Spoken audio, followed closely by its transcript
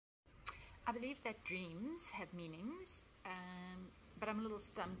I believe that dreams have meanings, but I'm a little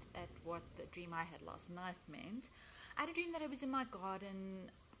stumped at what the dream I had last night meant. I had a dream that I was in my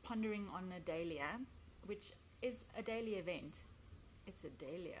garden pondering on a dahlia, which is a daily event. It's a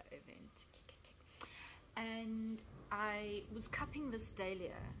dahlia event. And I was cupping this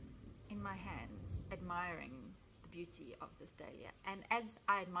dahlia in my hands, admiring the beauty of this dahlia. And as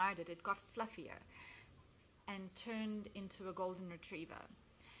I admired it, it got fluffier and turned into a golden retriever.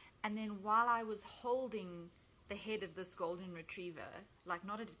 And then while I was holding the head of this golden retriever, like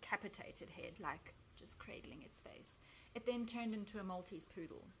not a decapitated head, like just cradling its face, it then turned into a Maltese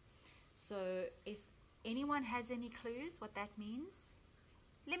poodle. So if anyone has any clues what that means,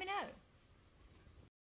 let me know.